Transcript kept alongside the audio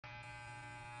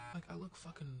Like, I look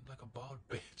fucking like a bald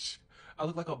bitch. I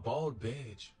look like a bald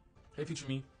bitch. Hey, future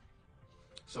me.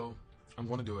 So, I'm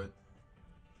gonna do it.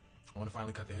 I wanna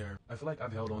finally cut the hair. I feel like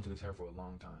I've held on to this hair for a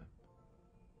long time.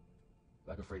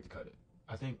 Like, afraid to cut it.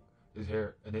 I think this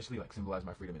hair initially, like, symbolized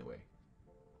my freedom in a way.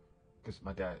 Because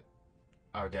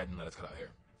our dad didn't let us cut our hair.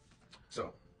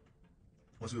 So,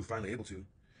 once we were finally able to,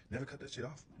 never cut that shit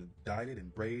off. Dyed it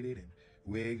and braided and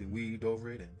wigged and weaved over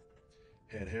it and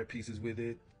had hair pieces with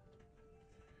it.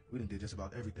 We done did just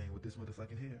about everything with this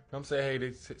motherfucking hair. Come say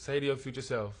hey, say to your future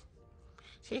self.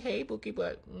 Say hey, Bookie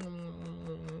Butt.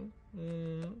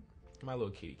 My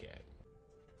little kitty cat.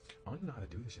 I don't even know how to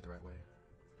do this shit the right way.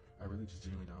 I really just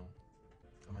genuinely don't.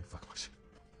 I might fuck my shit.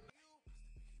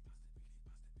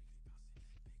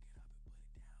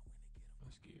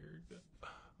 I'm scared.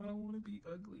 I don't want to be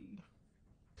ugly.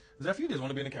 Zephyr, you just want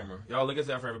to be in the camera. Y'all look at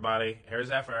Zephyr, everybody. Here's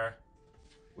Zephyr.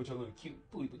 With your little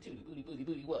cute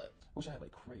booty, what? Wish I had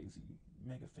like crazy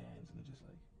mega fans and they're just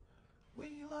like,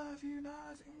 we love you,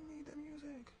 Nas, and we need the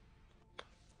music.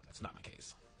 That's not my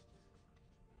case.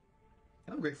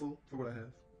 And I'm grateful for what I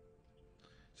have.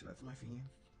 Shout out to my fan.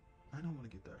 I don't want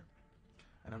to get there.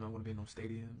 And I don't want to be in no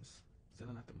stadiums,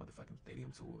 selling out the motherfucking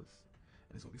stadium tours.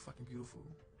 And it's gonna be fucking beautiful.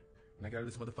 And I got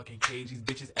this motherfucking cage, these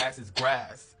bitches' asses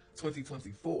grass.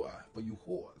 2024 for you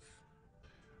whores.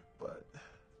 But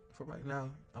for right now,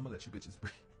 I'm gonna let you bitches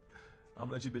breathe. I'm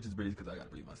gonna let you bitches breathe because I gotta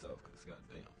breathe myself. Because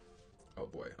goddamn. Oh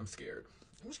boy, I'm scared.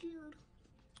 I'm scared.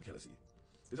 Okay, let's see.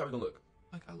 This is how we gonna look.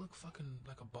 Like, I look fucking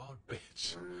like a bald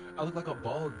bitch. I look like a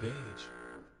bald bitch.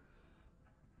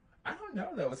 I don't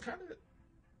know though. It's kind of.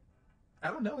 I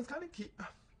don't know. It's kind of cute.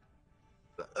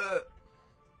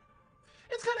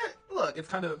 It's kind of. Look, it's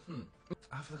kind of.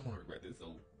 I feel like I want to regret this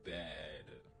so bad.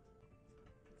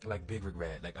 Like, big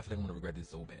regret. Like, I feel like I want to regret this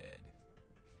so bad.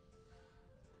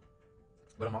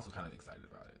 But I'm also kind of excited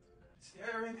about it.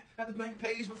 Staring at the blank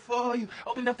page before you.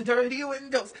 Open up the dirty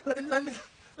windows.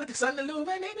 Let the sun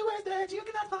illuminate the words that you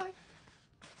cannot find.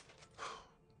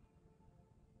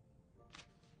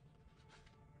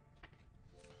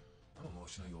 I'm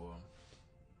emotional, y'all.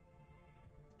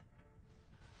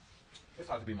 It's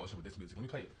hard to be emotional with this music. Let me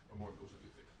play it. More emotional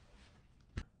music.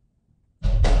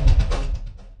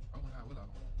 Oh my God, Willow.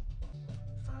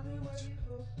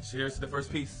 Cheers to the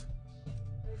first piece.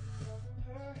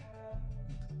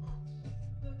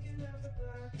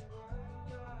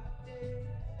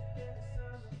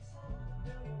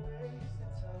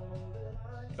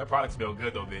 That product smells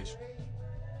good though, bitch.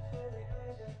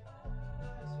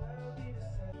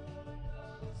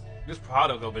 This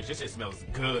product though, bitch, this shit smells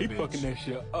good, bitch. He fucking that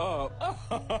shit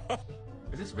up.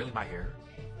 Is this really my hair?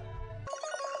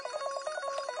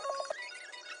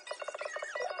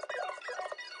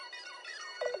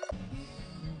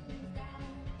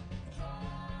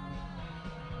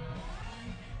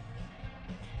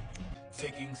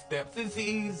 Taking steps is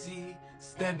easy,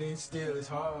 standing still is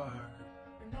hard.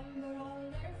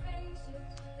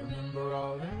 Remember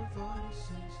all their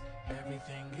voices,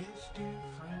 everything is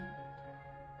different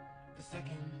the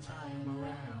second time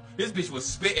around. This bitch was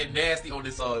spitting nasty on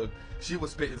this song. She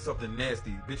was spitting something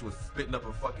nasty. Bitch was spitting up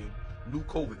a fucking new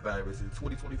COVID virus in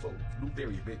 2024. New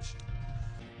variant, bitch.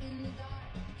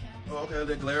 Oh, okay,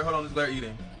 the glare. Hold on, this glare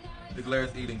eating. The glare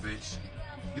is eating, bitch.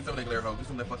 Get some of that glare, ho. Get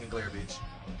some of that fucking glare, bitch.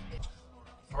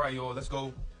 Alright, y'all, let's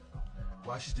go.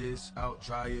 Wash this out,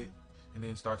 dry it, and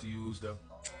then start to use the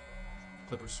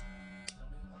clippers.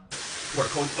 Water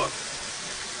cold as fuck.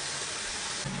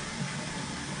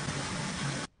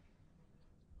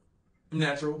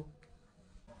 Natural.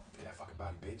 Get that fucking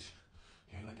body, bitch.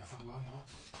 You ain't like that fucking body, huh?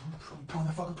 Pound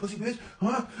that fucking pussy, bitch.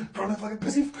 Huh? Pound that fucking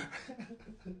pussy.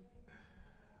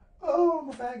 Oh, I'm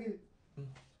a faggot.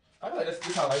 I feel like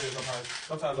this how life is sometimes.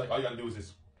 Sometimes, like, all you gotta do is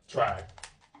just try.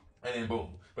 And then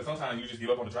boom. But sometimes you just give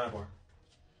up on the trying part.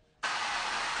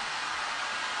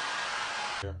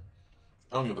 Yeah.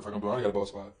 I don't know what the fuck I'm doing. I only got a bald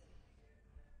spot.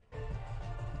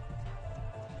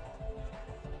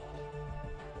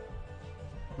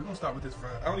 We're gonna start with this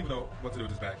front. I don't even know what to do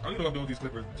with this back. I don't even know what I'm doing with these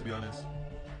clippers, to be honest.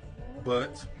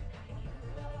 But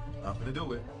I'm gonna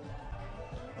do it.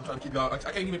 I'm trying to keep y'all. I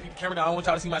can't even peep the camera down. I don't want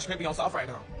y'all to see my script on soft right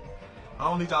now. I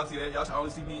don't need y'all to see that. Y'all should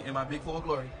only see me in my big full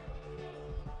glory.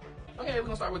 Okay, we're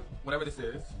gonna start with whatever this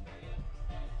is.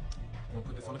 I'm gonna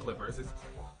put this on the clippers. It's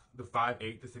the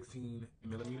 5/8 to 16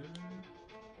 millimeter.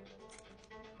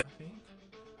 I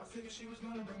figured she was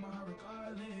gonna bring my heart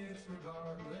regardless.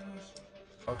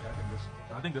 Okay,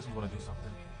 I think this one's gonna do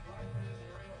something.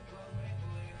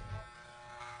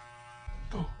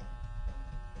 Oh.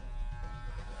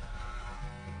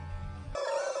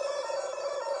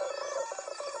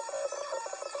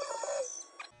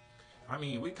 I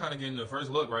mean, we kind of getting the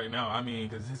first look right now. I mean,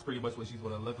 because it's pretty much what she's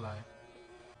gonna look like.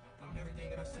 I'm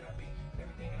everything that I said I'd be,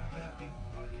 everything that I meant I'd be.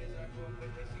 All the kids I grew up with,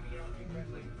 they see me out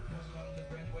congratulating. Most of them just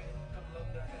graduated, a couple of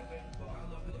them that had been. Well, I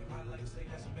love living my life, say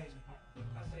that's amazing.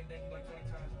 I say thank you like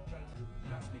 20 times. I'm trying to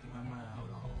not speaking my mind.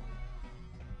 Hold on.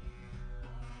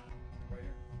 Right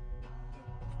here.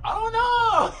 I don't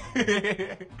know.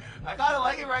 I kind of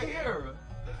like it right here.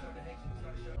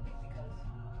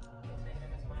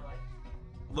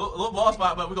 Little ball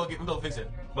spot, but we're gonna fix it.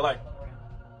 But like,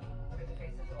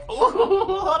 ooh,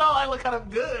 hold on, I look kind of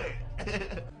good.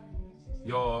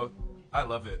 Yo, I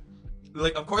love it.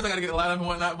 Like, of course I gotta get a line up and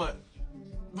whatnot, but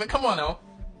come on now.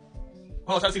 Hold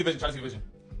on, try to see the vision. Try to see the vision.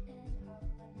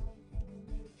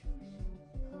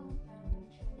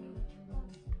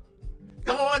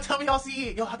 Come on, tell me y'all see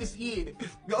it. Y'all have to see it.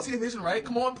 Y'all see the vision, right?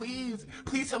 Come on, please.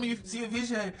 Please tell me you see the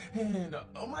vision. And,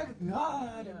 oh my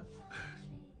God.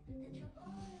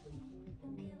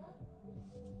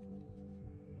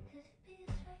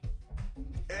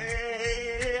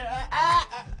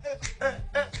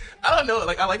 I don't know,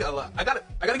 like I like it a lot. I gotta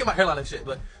get my hairline and shit,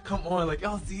 but come on, like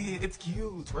y'all see it, it's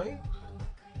cute, right?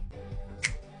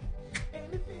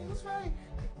 Everything was right.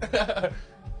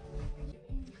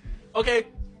 Okay,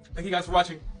 thank you guys for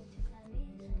watching.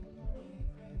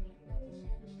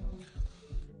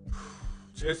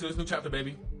 Cheers to this new chapter,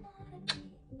 baby.